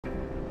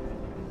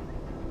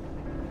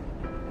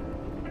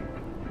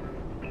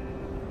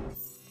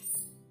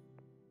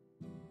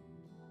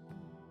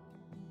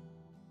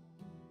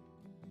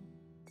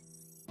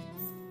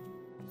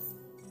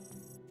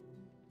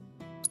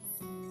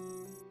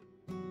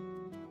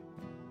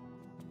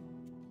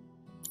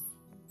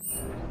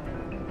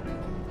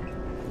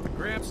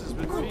Gramps has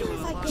been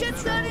feeling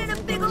Just got in a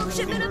big old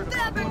shipment of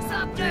fabric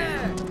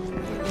softener!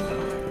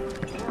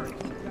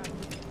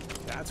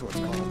 That's what's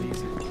called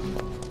easy.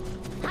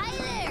 Hi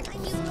there,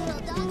 cute little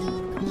doggy.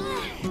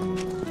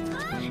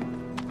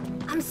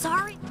 I'm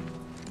sorry.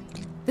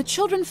 The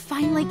children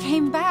finally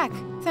came back,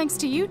 thanks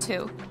to you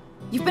two.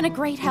 You've been a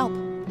great help.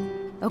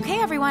 Okay,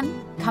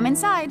 everyone, come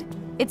inside.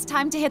 It's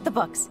time to hit the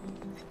books.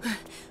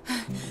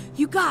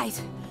 You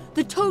guys,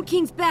 the Toad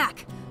King's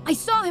back. I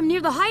saw him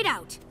near the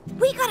hideout.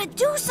 We gotta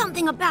do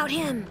something about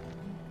him.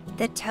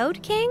 The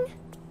Toad King?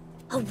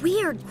 A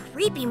weird,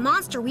 creepy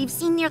monster we've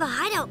seen near the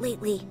hideout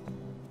lately.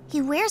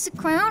 He wears a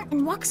crown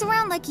and walks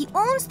around like he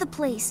owns the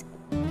place.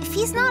 If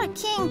he's not a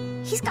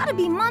king, he's gotta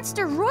be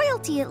monster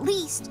royalty at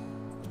least.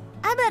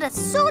 I bet a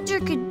soldier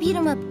could beat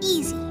him up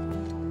easy.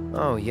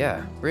 Oh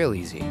yeah, real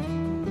easy.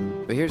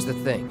 But here's the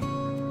thing.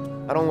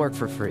 I don't work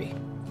for free.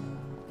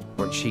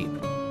 Or cheap.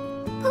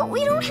 But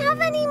we don't have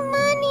any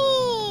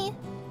money.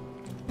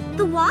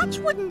 The Watch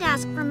wouldn't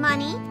ask for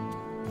money.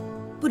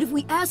 But if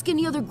we ask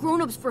any other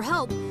grown-ups for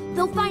help,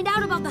 they'll find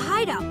out about the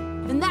hideout,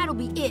 and that'll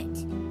be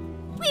it.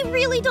 We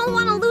really don't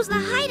want to lose the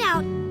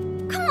hideout.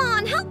 Come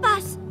on, help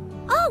us.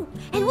 Oh,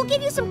 and we'll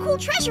give you some cool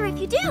treasure if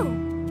you do.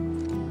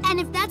 And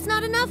if that's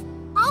not enough,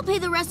 I'll pay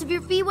the rest of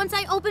your fee once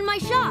I open my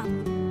shop.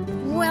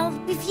 Well,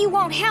 if you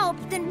won't help,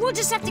 then we'll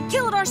just have to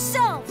kill it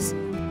ourselves.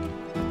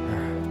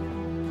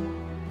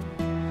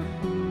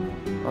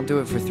 I'll do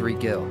it for 3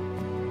 gil.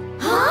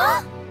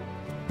 Huh?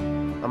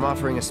 I'm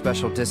offering a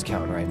special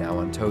discount right now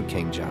on Toad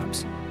King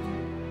jobs.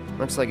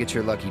 Looks like it's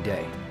your lucky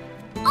day.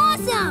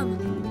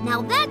 Awesome!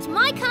 Now that's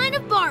my kind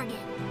of bargain.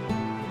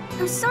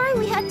 I'm sorry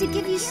we had to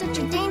give you such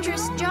a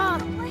dangerous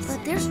job,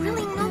 but there's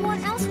really no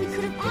one else we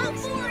could have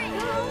asked.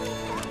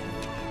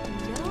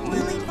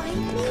 Will he bite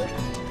me?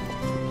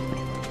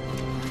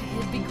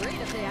 It'd be great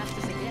if they asked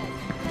us again.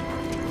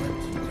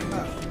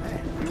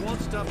 You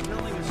won't stop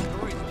telling us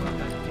stories about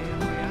that damn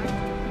reactor.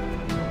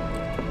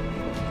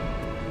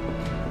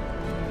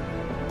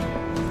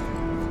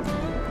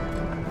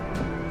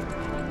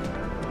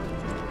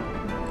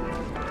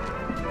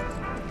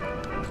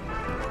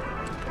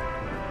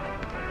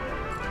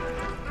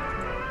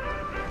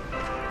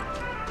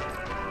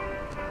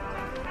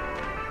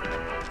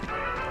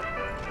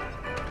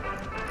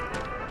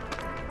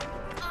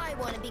 I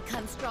want to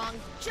become strong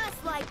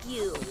just like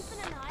you. Keeping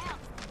an eye out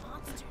for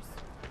monsters.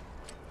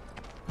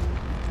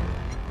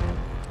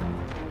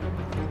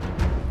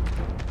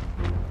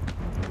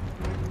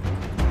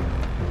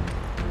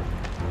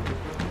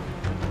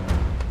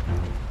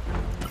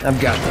 I've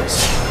got this.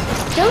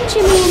 Don't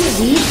you mean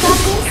we've got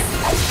this?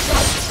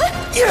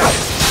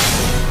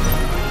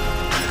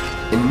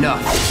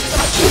 Enough.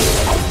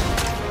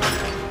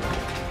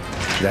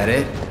 That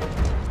it?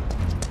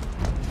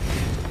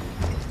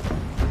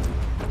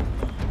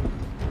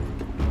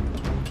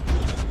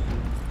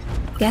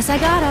 Guess I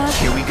gotta.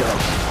 Here we go.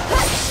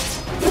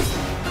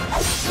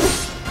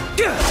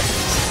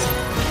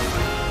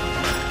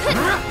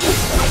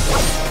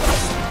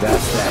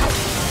 That's that.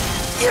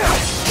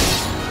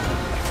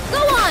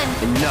 Go on!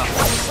 Enough.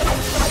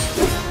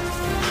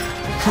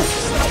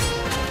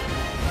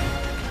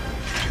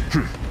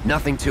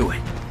 Nothing to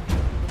it.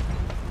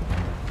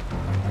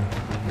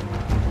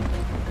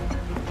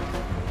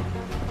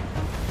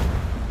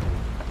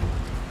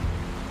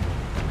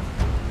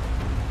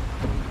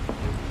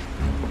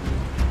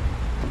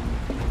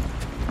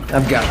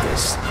 I've got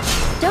this.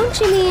 Don't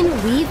you mean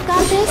we've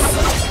got this?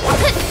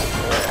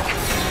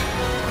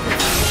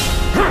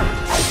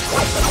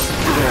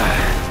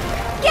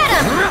 Get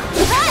him!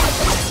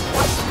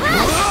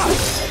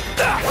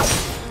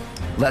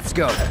 Let's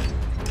go.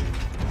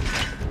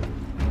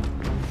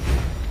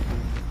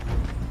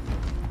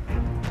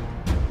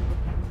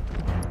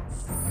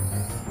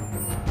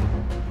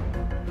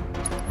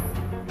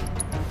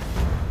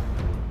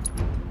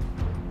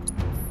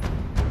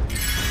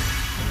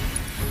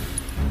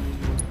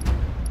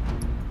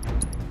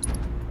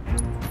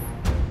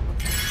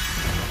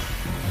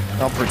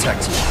 I'll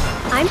protect you.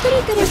 I'm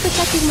pretty good at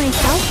protecting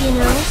myself, you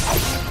know.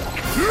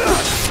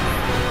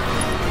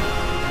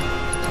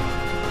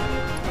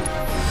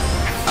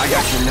 I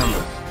got your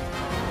number.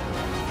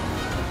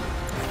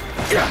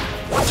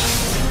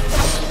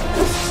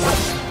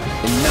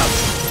 Enough.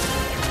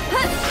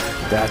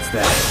 That's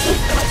that.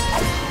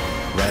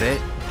 That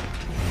it?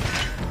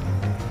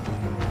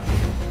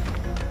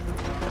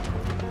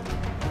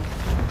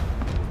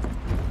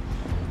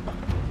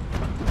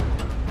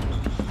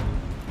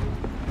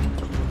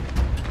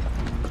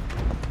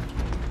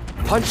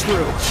 Punch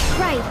through.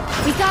 Right,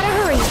 we gotta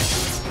hurry.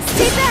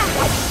 Stay back!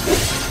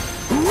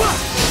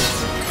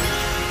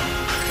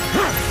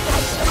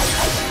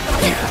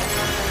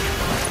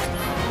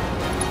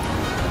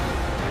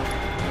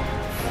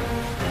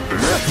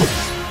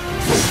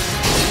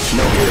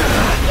 No.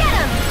 Get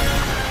him!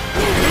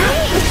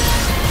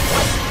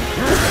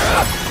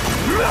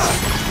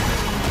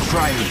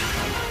 Try me.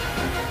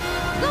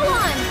 Go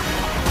on!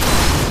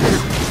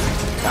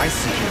 I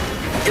see you.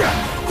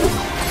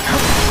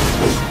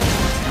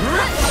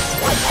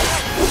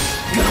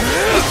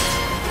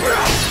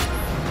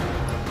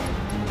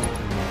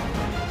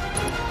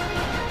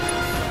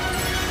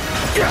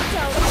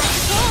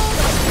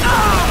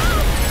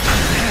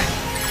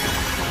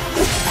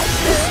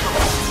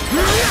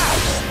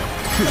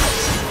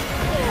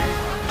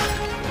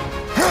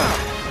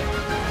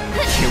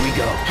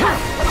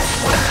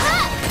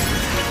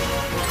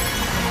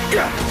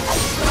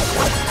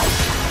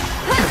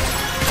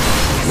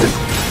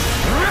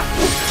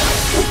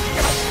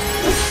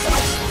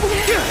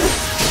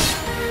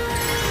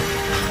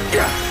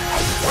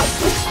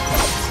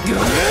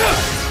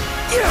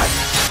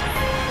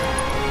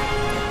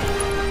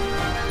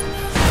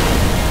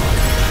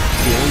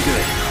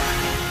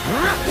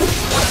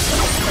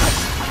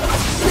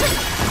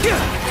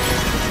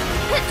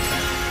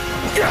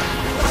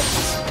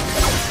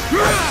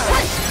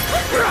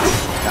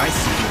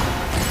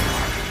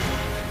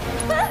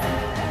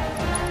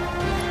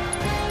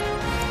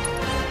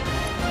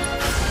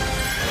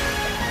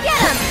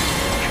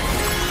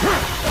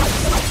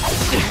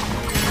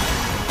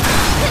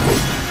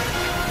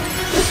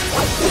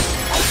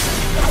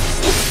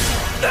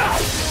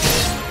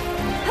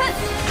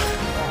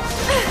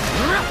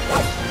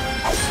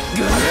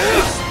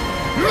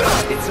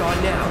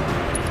 on now.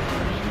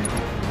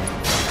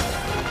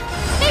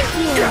 Thank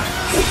you!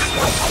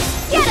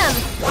 Get him!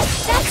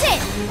 That's it!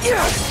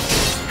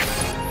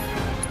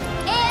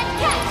 And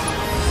catch!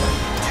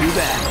 Too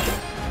bad.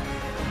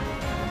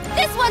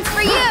 This one's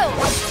for you!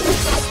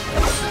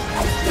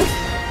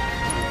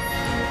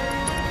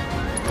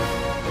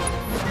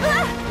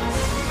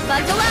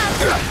 Buckle up!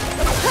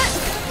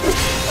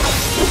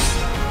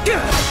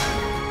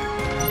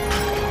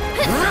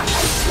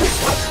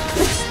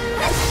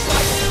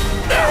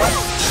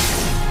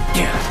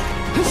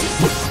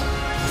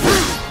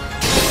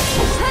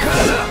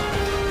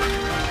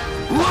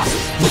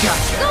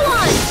 Gotcha. Go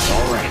on!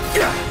 All right.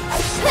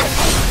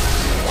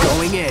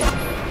 Going in.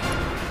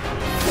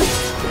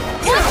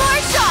 One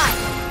more shot!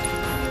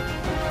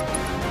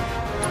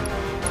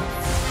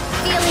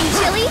 Feeling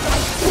chilly?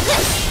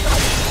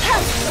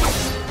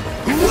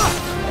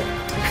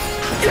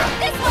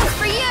 This one's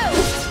for you!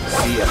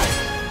 See ya.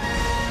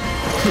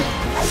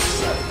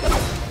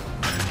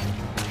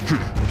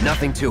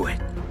 Nothing to it.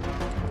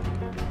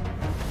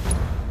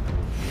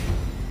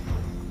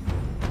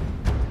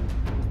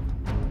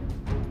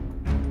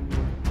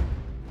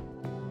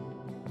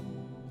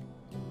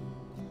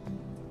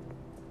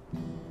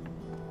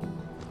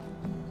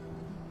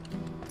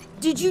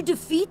 Did you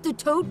defeat the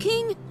Toad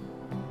King?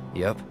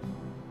 Yep.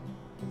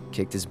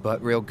 Kicked his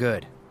butt real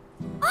good.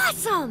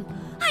 Awesome!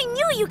 I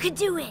knew you could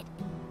do it!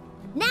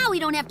 Now we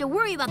don't have to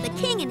worry about the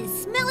king and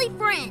his smelly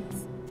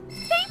friends.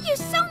 Thank you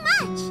so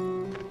much!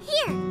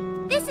 Here,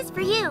 this is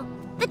for you.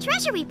 The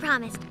treasure we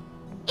promised.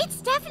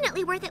 It's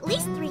definitely worth at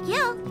least 3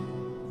 gil.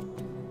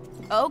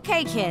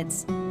 Okay,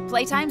 kids.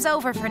 Playtime's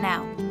over for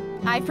now.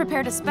 I've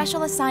prepared a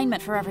special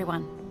assignment for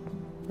everyone.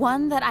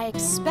 One that I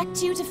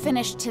expect you to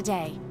finish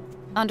today.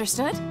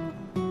 Understood?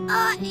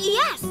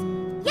 Yes!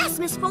 Yes,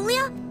 Miss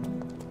Folia!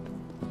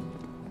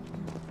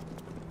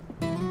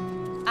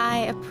 I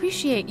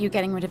appreciate you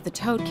getting rid of the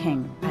Toad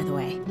King, by the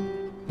way.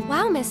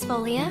 Wow, Miss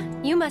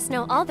Folia. You must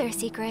know all their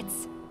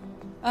secrets.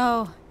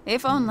 Oh,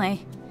 if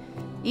only.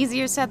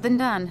 Easier said than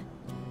done.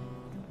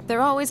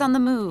 They're always on the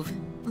move,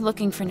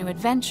 looking for new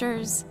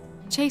adventures,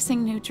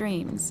 chasing new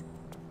dreams.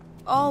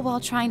 All while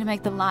trying to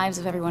make the lives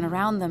of everyone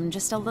around them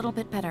just a little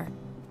bit better.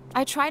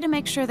 I try to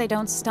make sure they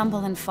don't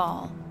stumble and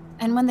fall.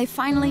 And when they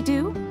finally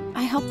do,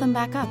 I help them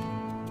back up.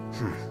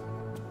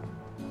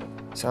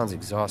 Sounds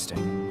exhausting.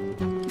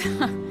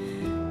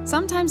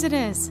 Sometimes it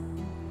is.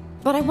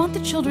 But I want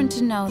the children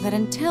to know that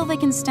until they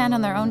can stand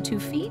on their own 2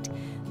 feet,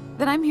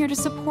 that I'm here to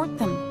support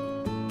them,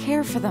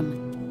 care for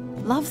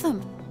them, love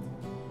them.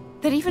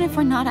 That even if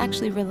we're not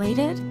actually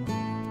related,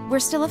 we're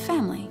still a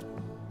family.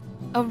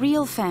 A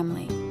real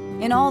family,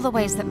 in all the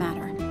ways that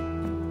matter.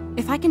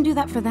 If I can do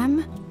that for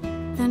them,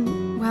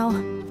 then, well,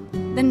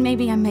 then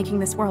maybe I'm making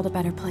this world a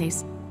better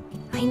place.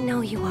 I know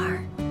you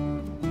are.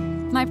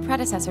 My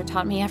predecessor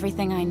taught me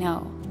everything I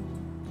know.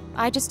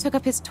 I just took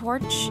up his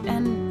torch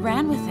and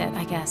ran with it,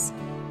 I guess.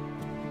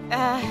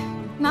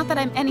 Not that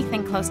I'm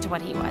anything close to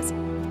what he was.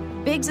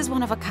 Biggs is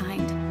one of a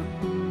kind.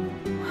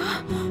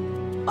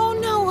 Oh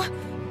no!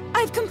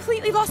 I've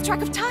completely lost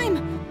track of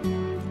time!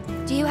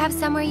 Do you have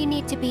somewhere you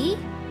need to be?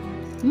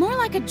 More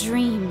like a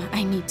dream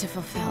I need to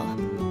fulfill.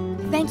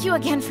 Thank you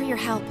again for your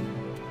help.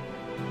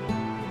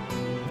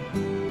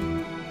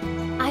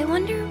 I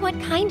wonder what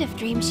kind of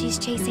dream she's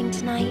chasing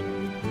tonight.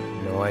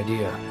 No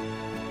idea.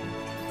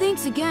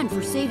 Thanks again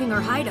for saving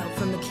our hideout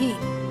from the king.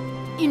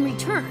 In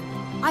return,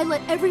 I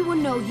let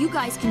everyone know you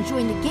guys can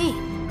join the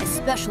game as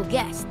special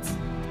guests.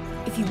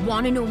 If you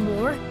want to know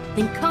more,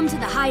 then come to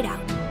the hideout.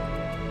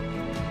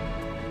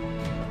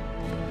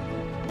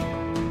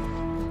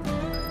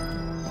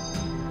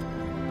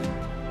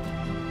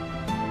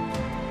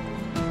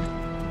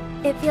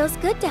 It feels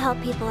good to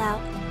help people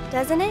out,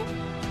 doesn't it?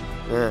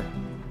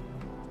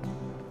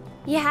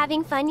 You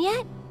having fun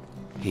yet?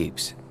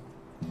 Heaps.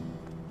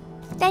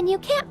 Then you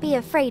can't be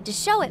afraid to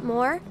show it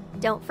more.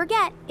 Don't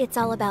forget, it's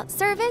all about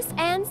service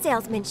and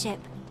salesmanship.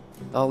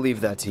 I'll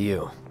leave that to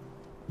you.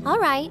 All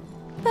right,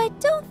 but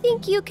don't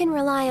think you can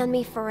rely on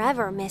me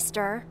forever,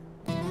 mister.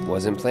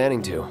 Wasn't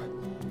planning to.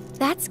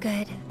 That's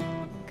good.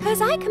 'Cause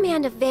I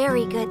command a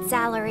very good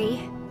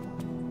salary.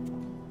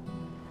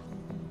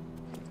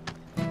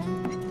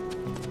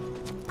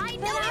 I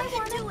know you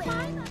can do it!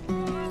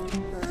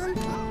 Can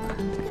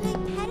I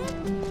pet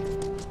him?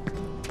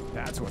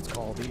 That's what's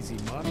called easy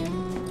money.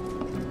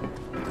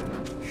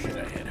 Should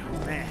have hit him.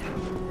 Man.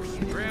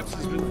 Gramps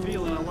has been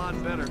feeling a lot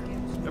better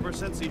ever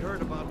since he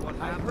heard about what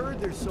I happened. heard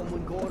there's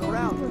someone going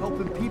around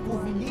helping people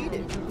who need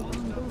it.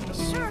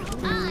 Sure,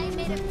 I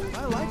made a...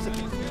 I like it.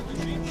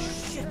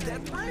 Shit,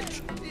 that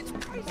bridge. It's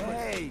priceless.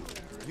 Hey,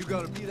 you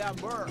gotta be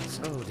that Merc.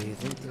 So, do you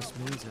think this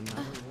means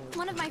another?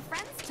 One of my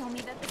friends told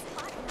me that this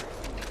spot...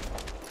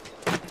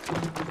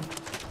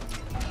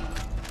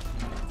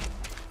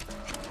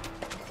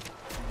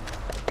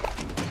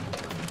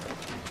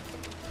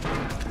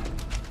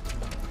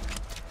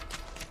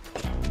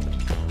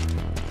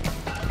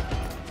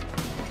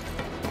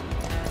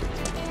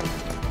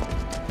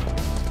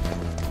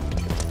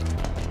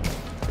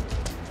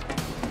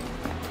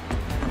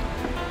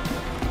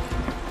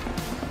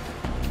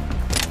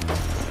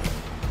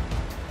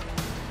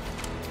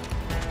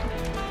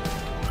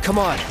 Come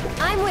on.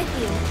 I'm with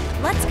you.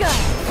 Let's go.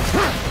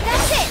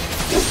 That's it!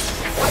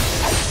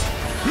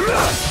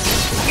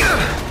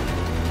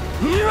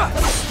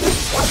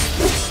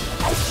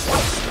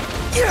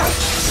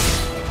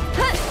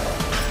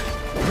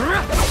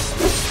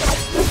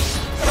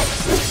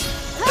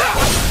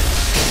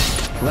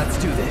 Let's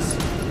do this.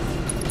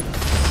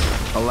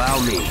 Allow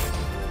me.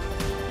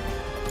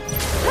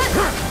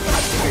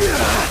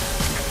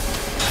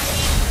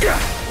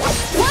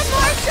 One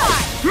more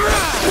shot!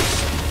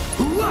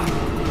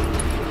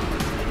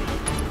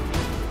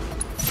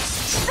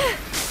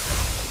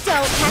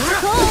 Don't catch a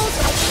cold!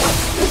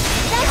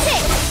 That's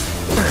it!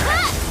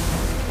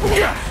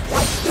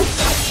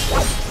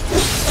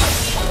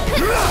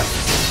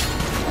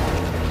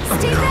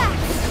 Stay back!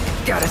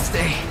 Gotta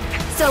stay.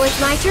 So it's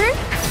my turn?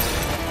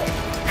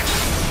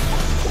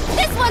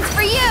 This one's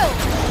for you!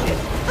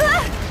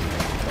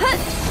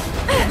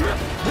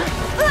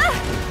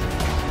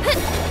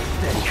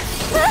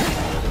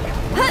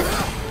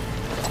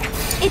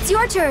 It's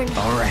your turn.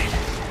 All right.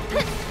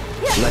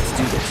 Let's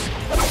do this.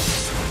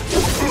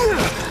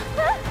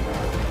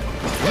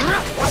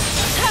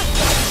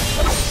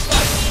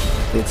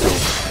 It's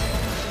over.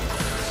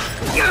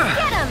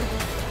 Get him!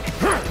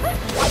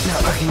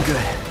 Not looking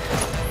good.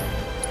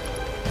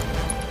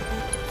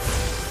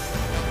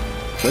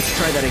 Let's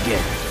try that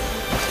again.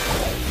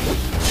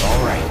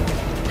 All right.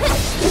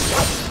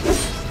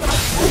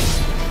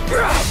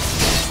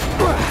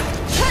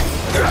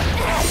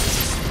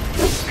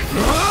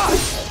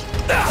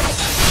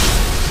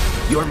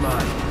 You're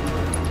mine.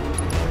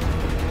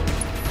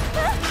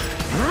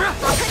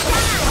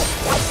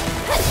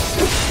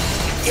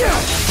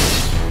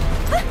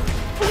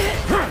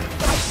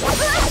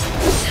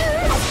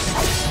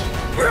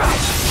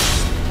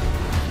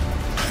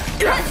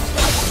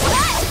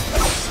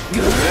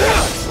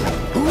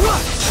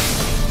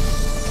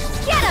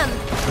 Get him!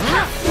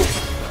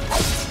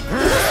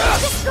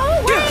 Just go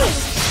away!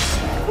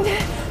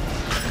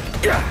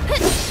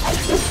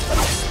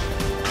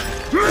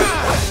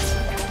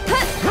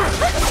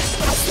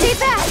 Stay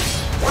back!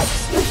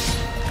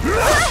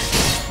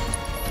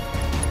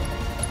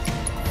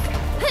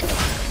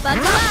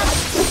 Buckle up!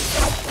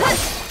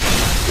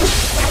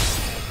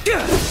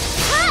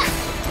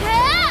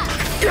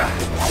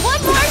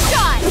 One more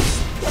shot!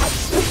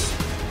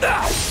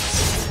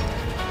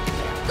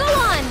 Go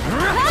on!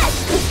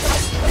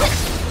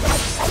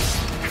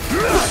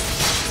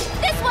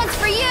 This one's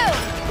for you!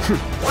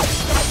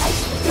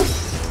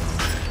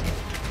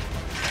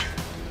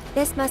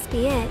 This must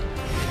be it.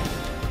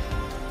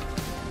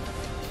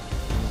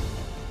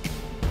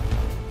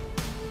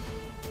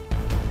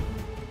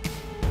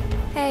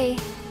 Hey,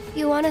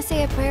 you want to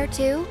say a prayer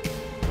too?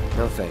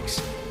 No thanks.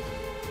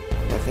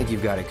 I think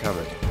you've got it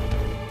covered.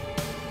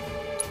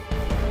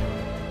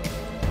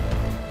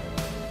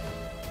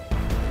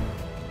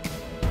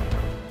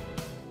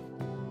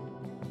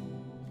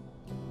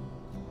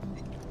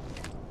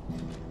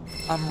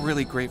 I'm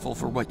really grateful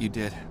for what you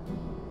did.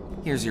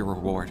 Here's your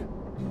reward.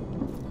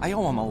 I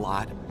owe him a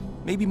lot,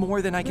 maybe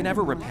more than I can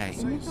ever repay.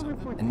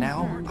 And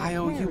now I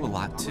owe you a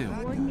lot too.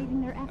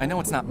 I know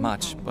it's not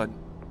much, but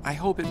I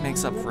hope it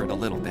makes up for it a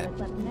little bit.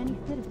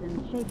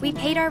 We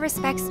paid our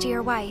respects to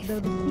your wife,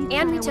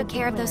 and we took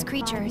care of those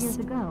creatures.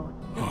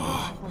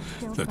 Oh,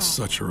 that's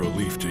such a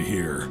relief to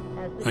hear.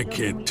 I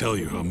can't tell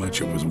you how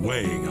much it was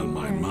weighing on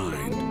my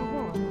mind.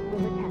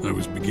 I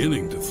was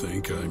beginning to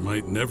think I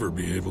might never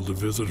be able to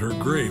visit her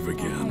grave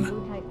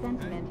again.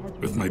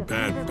 With my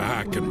bad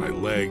back and my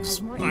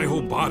legs, my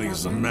whole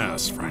body's a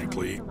mess,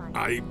 frankly.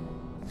 I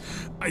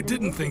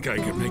didn't think I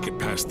could make it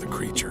past the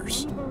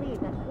creatures.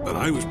 But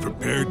I was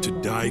prepared to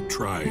die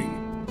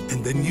trying,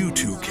 and then you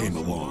two came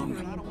along.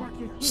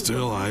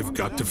 Still, I've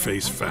got to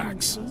face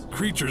facts.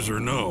 Creatures or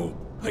no,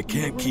 I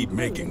can't keep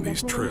making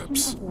these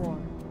trips.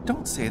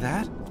 Don't say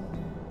that.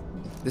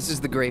 This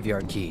is the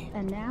graveyard key.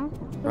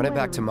 Run it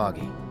back to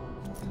Moggy.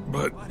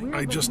 But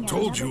I just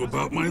told you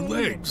about my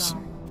legs.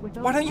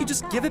 Why don't you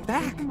just give it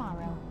back?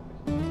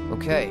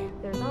 Okay.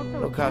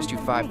 It'll cost you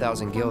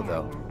 5,000 gil,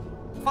 though.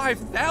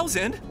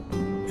 5,000?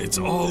 It's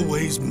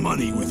always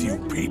money with you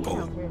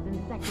people.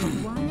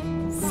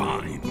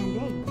 Fine.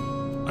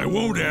 I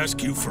won't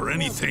ask you for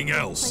anything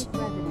else.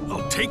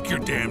 I'll take your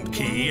damned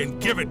key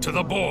and give it to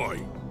the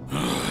boy.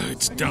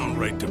 It's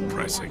downright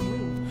depressing.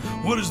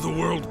 What is the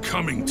world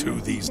coming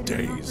to these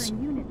days?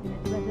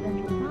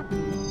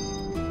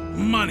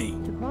 Money.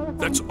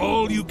 That's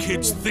all you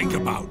kids think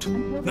about.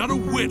 Not a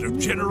whit of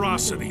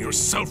generosity or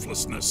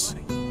selflessness.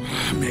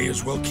 I may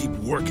as well keep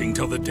working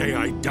till the day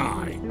I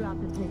die. Throughout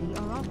the city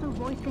are also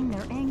voicing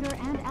their anger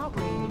and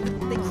outrage.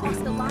 They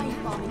crossed the line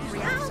bombing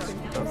reactor.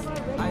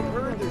 I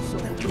heard there's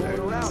someone going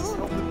around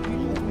helping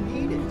people who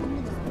need it.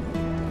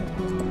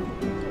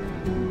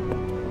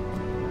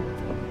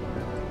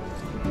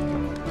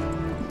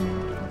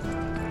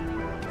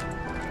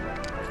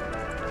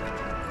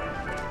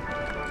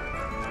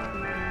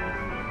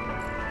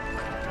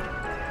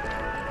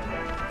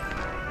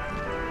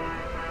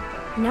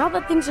 Now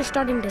that things are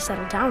starting to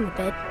settle down a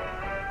bit,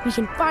 we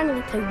can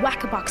finally play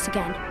whack-a-box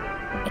again.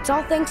 It's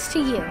all thanks to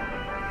you.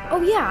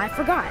 Oh yeah, I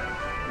forgot.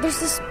 There's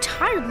this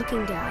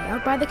tired-looking guy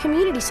out by the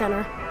community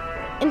center,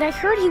 and I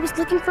heard he was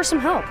looking for some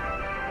help.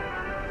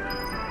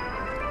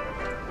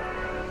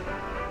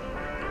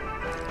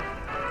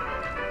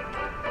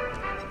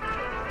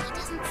 He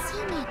doesn't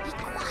see me. Be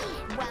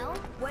quiet. Well,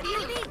 what do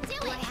you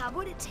think? Do I have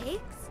what it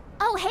takes?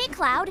 Oh, hey,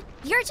 Cloud.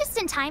 You're just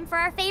in time for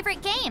our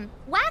favorite game,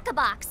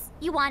 Whack-a-Box.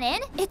 You want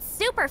in? It's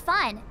super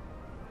fun.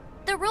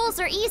 The rules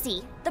are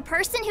easy. The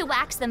person who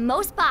whacks the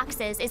most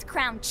boxes is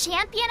crowned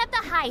champion of the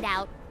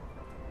hideout.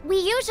 We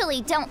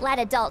usually don't let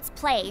adults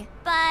play,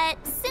 but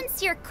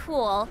since you're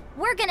cool,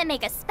 we're gonna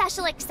make a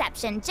special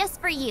exception just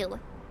for you.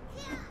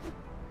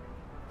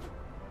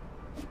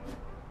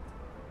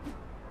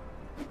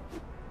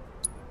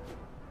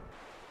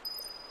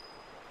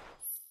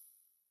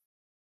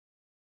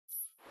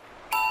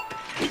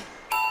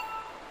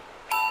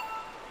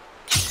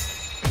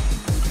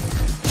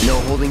 No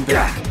holding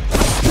back.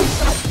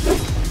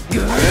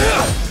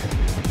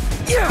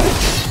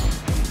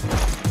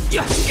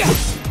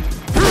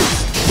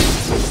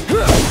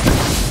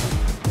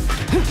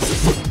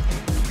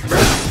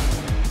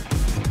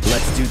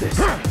 Let's do this.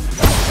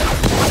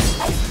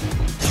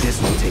 This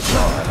won't take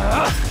long.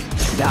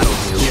 That'll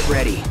do. Get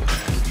ready.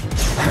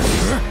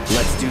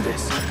 Let's do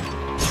this.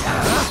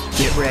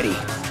 Get ready.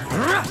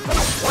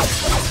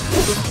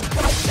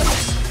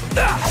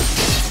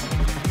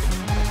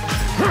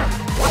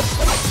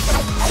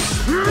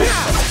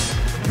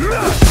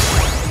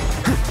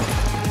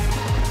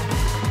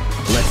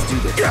 Let's do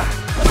this.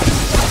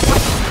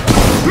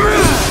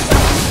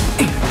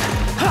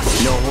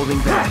 No holding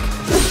back.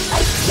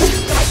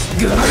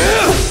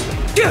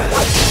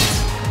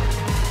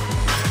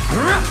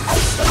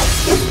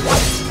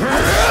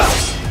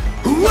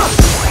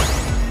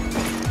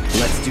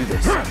 Let's do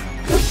this.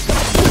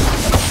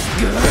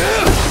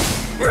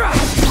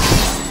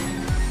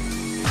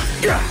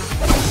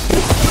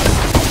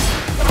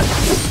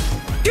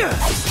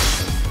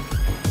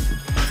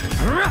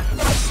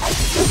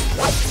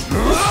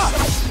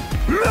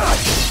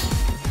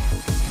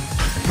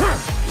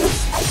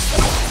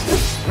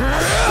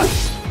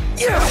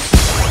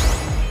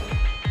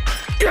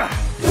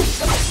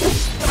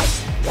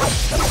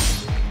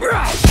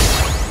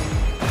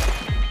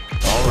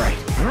 All right.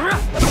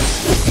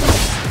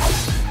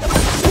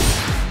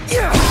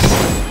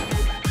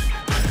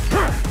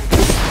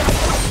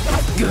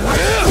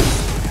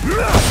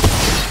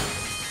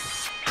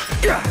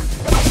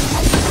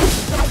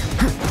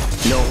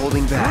 No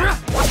holding back.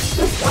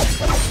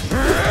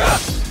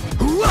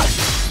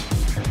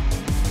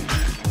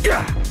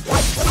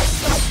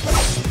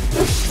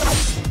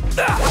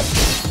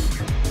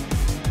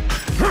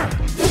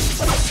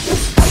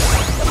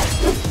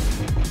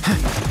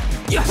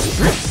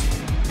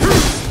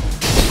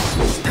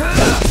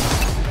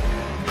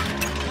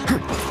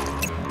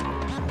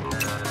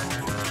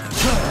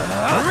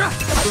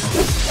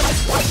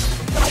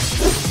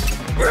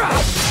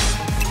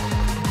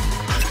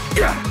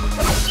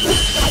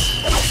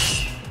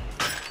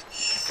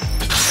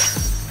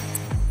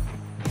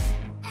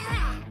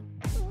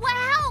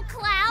 Wow,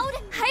 Cloud!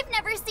 I've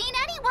never seen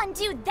anyone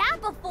do that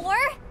before!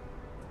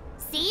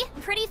 See?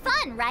 Pretty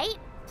fun, right?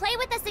 Play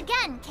with us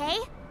again, Kay?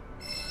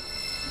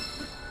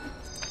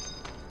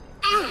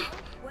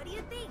 What do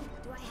you think?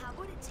 Do I have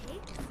what it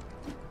takes?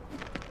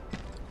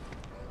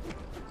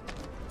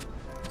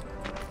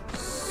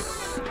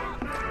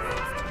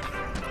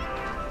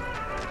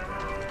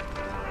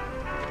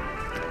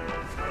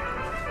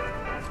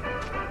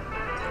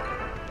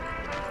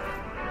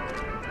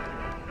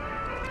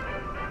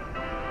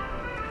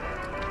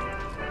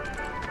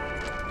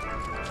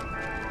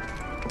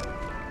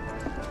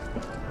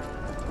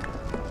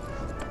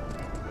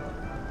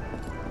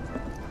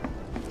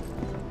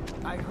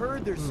 I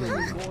heard there's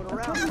something going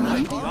around.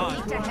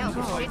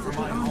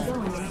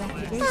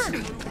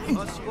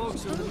 Us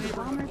folks in the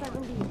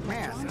neighborhood.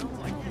 Man, sounds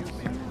like you,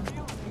 man.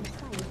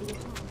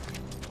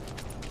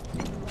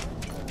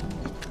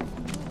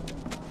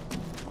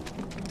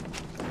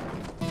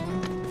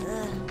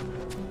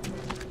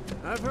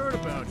 I've heard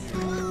about you.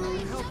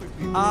 Helping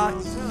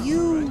people.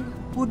 You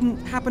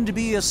wouldn't happen to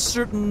be a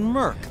certain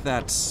merc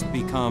that's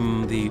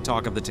become the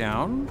talk of the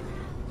town?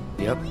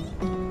 Yep.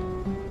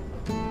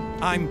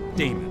 I'm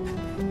Damon.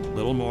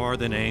 Little more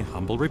than a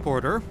humble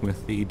reporter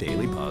with the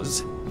Daily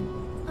Buzz.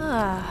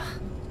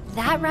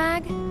 That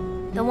rag?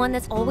 The one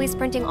that's always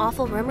printing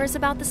awful rumors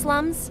about the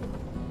slums?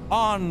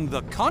 On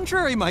the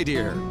contrary, my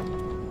dear.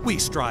 We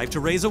strive to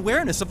raise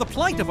awareness of the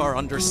plight of our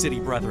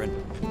undercity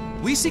brethren.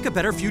 We seek a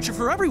better future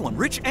for everyone,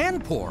 rich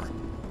and poor.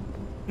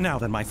 Now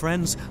then, my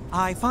friends,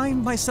 I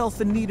find myself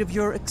in need of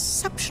your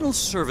exceptional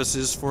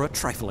services for a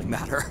trifling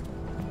matter.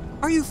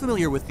 Are you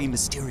familiar with the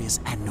mysterious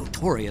and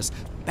notorious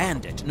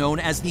bandit known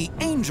as the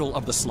Angel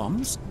of the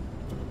Slums?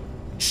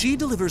 She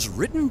delivers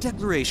written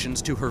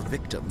declarations to her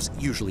victims,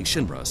 usually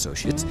Shinra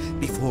associates,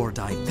 before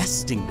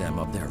divesting them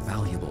of their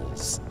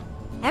valuables.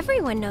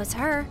 Everyone knows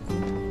her.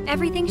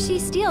 Everything she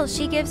steals,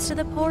 she gives to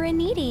the poor and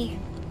needy.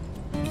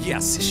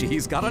 Yes,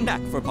 she's got a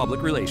knack for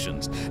public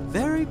relations.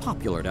 Very very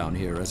popular down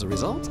here as a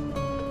result.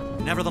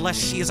 Nevertheless,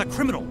 she is a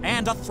criminal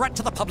and a threat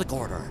to the public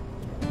order.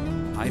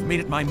 I've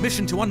made it my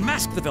mission to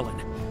unmask the villain,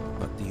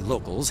 but the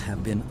locals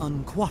have been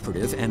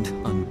uncooperative and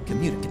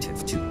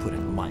uncommunicative, to put it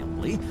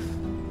mildly.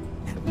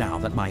 And now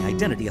that my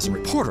identity as a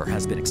reporter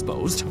has been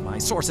exposed, my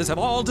sources have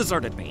all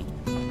deserted me.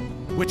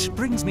 Which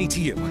brings me to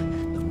you,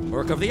 the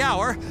work of the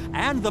hour,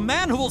 and the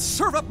man who will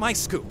serve up my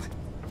scoop.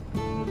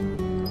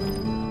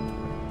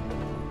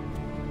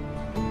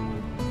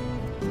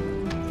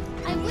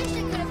 I wish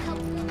I could have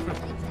helped.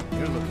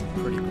 You're looking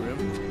pretty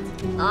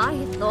grim.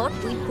 I thought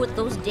we'd put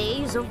those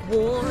days of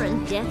war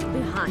and death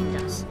behind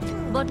us.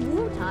 But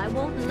Wutai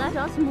won't let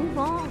us move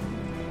on.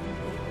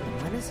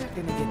 When is that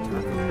gonna get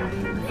done?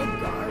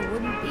 Midgar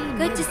wouldn't be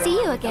Good to see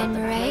you again,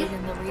 Mireille.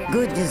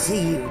 Good to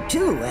see you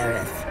too,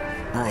 Aerith.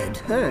 I'd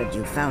heard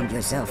you found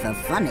yourself a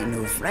funny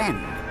new friend.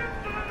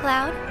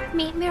 Cloud,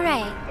 meet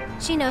Mireille.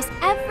 She knows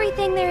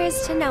everything there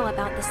is to know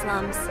about the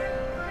slums.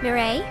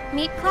 Mireille,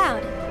 meet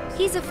Cloud.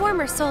 He's a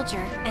former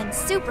soldier and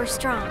super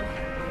strong.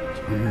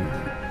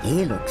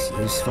 He looks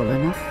useful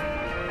enough.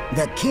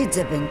 The kids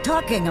have been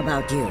talking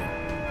about you.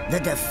 The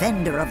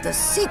defender of the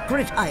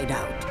secret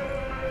hideout.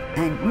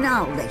 And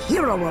now the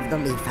hero of the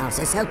Leaf House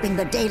is helping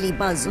the Daily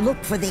Buzz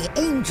look for the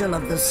angel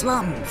of the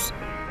slums.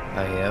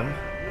 I am?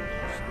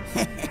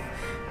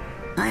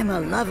 I'm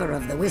a lover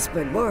of the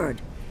whispered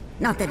word.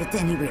 Not that it's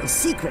any real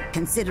secret,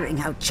 considering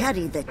how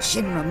chatty the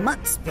Shinra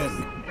mutt's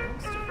been.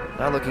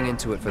 Not looking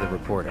into it for the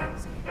reporter.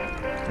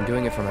 I'm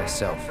doing it for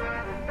myself.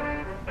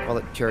 Call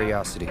it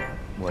curiosity,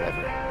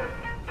 whatever.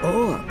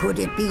 Or could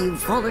it be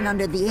you've fallen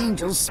under the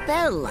angel's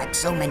spell like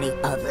so many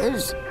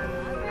others?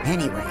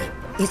 Anyway,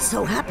 it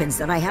so happens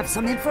that I have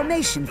some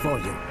information for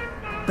you.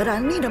 But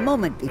I'll need a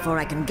moment before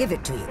I can give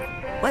it to you.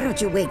 Why don't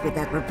you wait with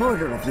that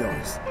reporter of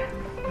yours?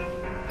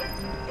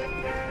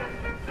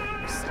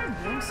 Some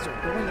youngster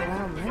going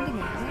around lending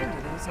a hand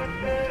to those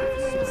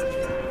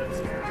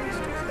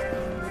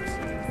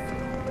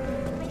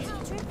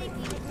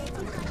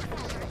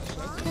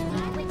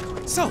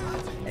So,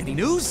 any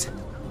news?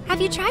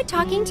 Have you tried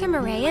talking to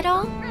Mireille at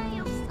all?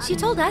 She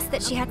told us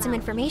that she had some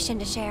information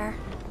to share.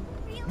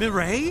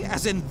 Mireille,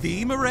 as in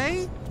the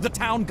Mireille? The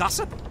town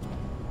gossip?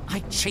 I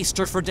chased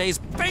her for days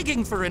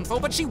begging for info,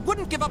 but she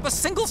wouldn't give up a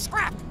single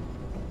scrap.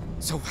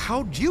 So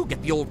how'd you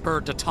get the old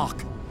bird to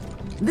talk?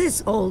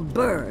 This old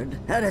bird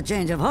had a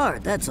change of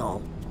heart, that's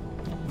all.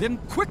 Then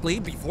quickly,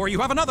 before you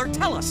have another,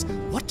 tell us,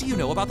 what do you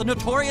know about the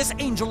notorious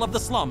angel of the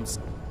slums?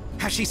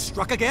 Has she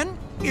struck again?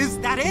 Is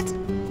that it?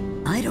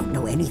 I don't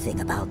know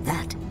anything about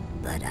that,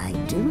 but I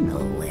do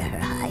know where her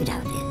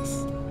hideout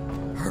is.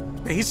 Her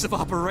base of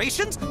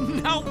operations?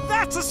 Now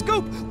that's a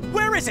scoop!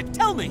 Where is it?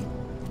 Tell me!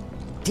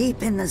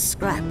 Deep in the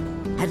scrap,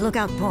 at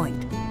Lookout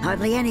Point.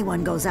 Hardly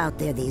anyone goes out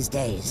there these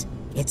days.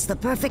 It's the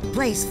perfect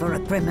place for a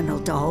criminal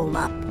to hole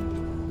up.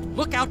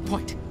 Lookout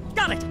Point.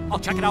 Got it! I'll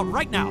check it out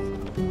right now.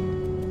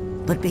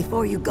 But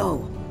before you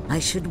go, I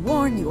should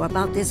warn you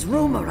about this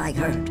rumor I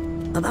heard.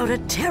 About a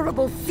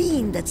terrible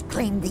fiend that's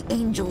claimed the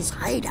angel's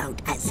hideout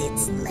as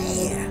its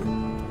lair.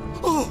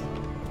 Oh!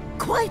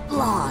 Quite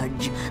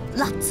large,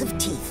 lots of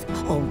teeth,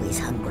 always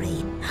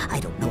hungry. I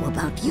don't know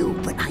about you,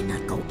 but I'd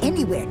not go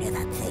anywhere near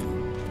that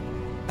thing.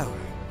 Oh,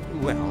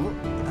 well,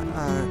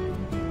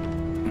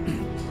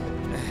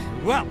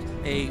 well,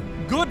 a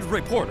good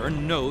reporter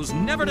knows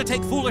never to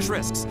take foolish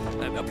risks.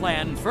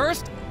 Plan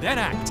first, then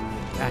act.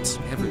 That's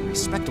every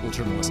respectable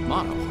journalist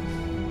motto.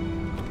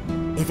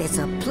 If it's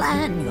a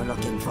plan you're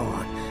looking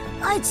for,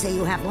 I'd say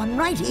you have one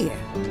right here.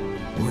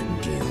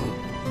 Wouldn't you?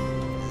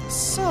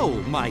 So,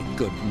 my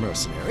good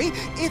mercenary,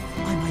 if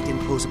I might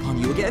impose upon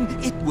you again,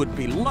 it would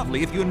be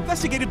lovely if you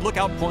investigated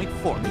Lookout Point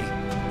for me.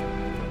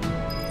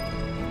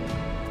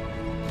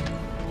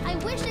 I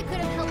wish I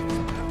could have helped.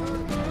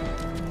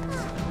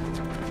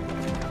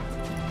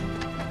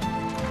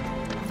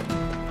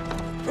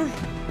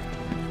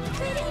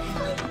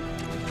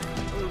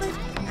 But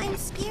I'm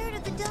scared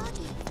of the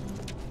doggy.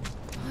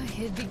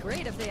 It'd be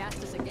great if they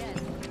asked us again.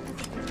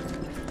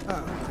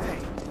 Oh, hey.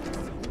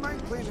 You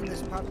mind cleaning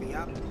this puppy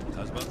up?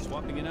 How's about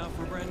swapping it out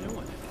for a brand new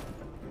one?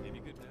 Maybe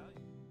good value.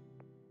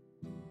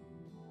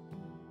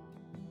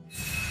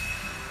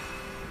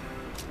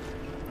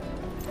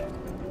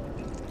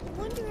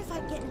 Wonder if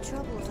I'd get in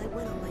trouble if I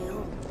went on my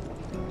own.